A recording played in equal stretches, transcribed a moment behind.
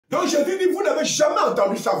Donc Jésus dit, vous n'avez jamais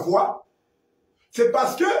entendu sa voix. C'est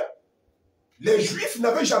parce que les Juifs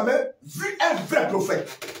n'avaient jamais vu un vrai prophète.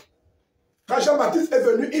 Quand Jean-Baptiste est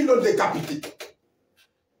venu, ils l'ont décapité.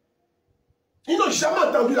 Ils n'ont jamais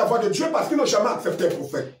entendu la voix de Dieu parce qu'ils n'ont jamais accepté un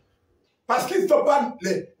prophète. Parce qu'ils ne sont pas,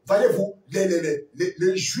 voyez-vous,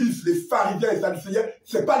 les Juifs, les pharisiens, les sadducéens,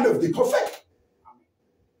 ce n'est pas l'œuvre des prophètes.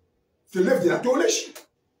 C'est l'œuvre de la théologie.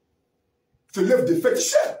 C'est l'œuvre des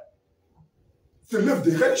féticheurs. C'est l'œuvre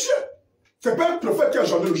des religieux. Ce n'est pas un prophète qui a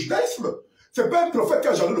engendré le judaïsme. Ce n'est pas un prophète qui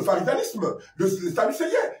a engendré le pharisianisme, les sadducéens,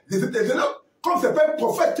 les éternels. Comme ce n'est pas un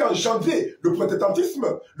prophète qui a engendré le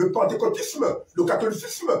protestantisme, le pentecôtisme, le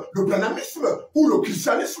catholicisme, le branhamisme ou le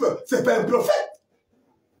christianisme, ce n'est pas un prophète.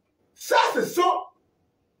 Ça, ce sont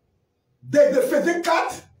des Éphésiens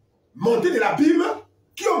 4 montés de l'abîme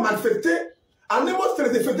qui ont manifesté. En un mot, c'est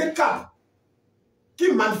les Éphésiens 4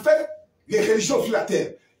 qui manifestent les religions sur la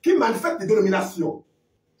terre, qui manifestent les dénominations.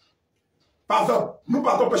 Par exemple, nous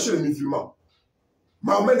partons prêcher les musulmans.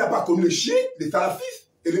 Mahomet n'a pas connu les chiites, les salafistes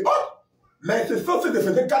et les autres. Mais ce sont ces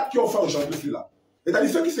Éphésiens 4 qui ont fait engendrer cela.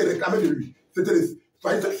 C'est-à-dire ceux qui se réclamaient de lui. C'était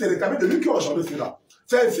ceux qui se réclamaient de lui qui ont engendré cela.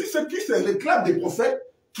 C'est ainsi ceux qui se réclament des prophètes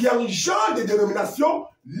qui engendrent des dénominations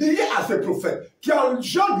liées à ces prophètes, qui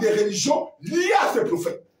engendrent des religions liées à ces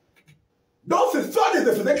prophètes. Donc ce sont les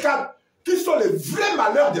Éphésiens 4 qui sont les vrais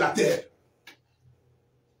malheurs de la terre.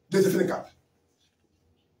 Des Éphésiens 4.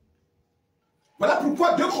 Voilà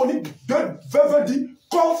pourquoi 2 Chroniques 2, 20 dit,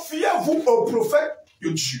 confiez-vous aux prophètes de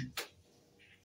Dieu.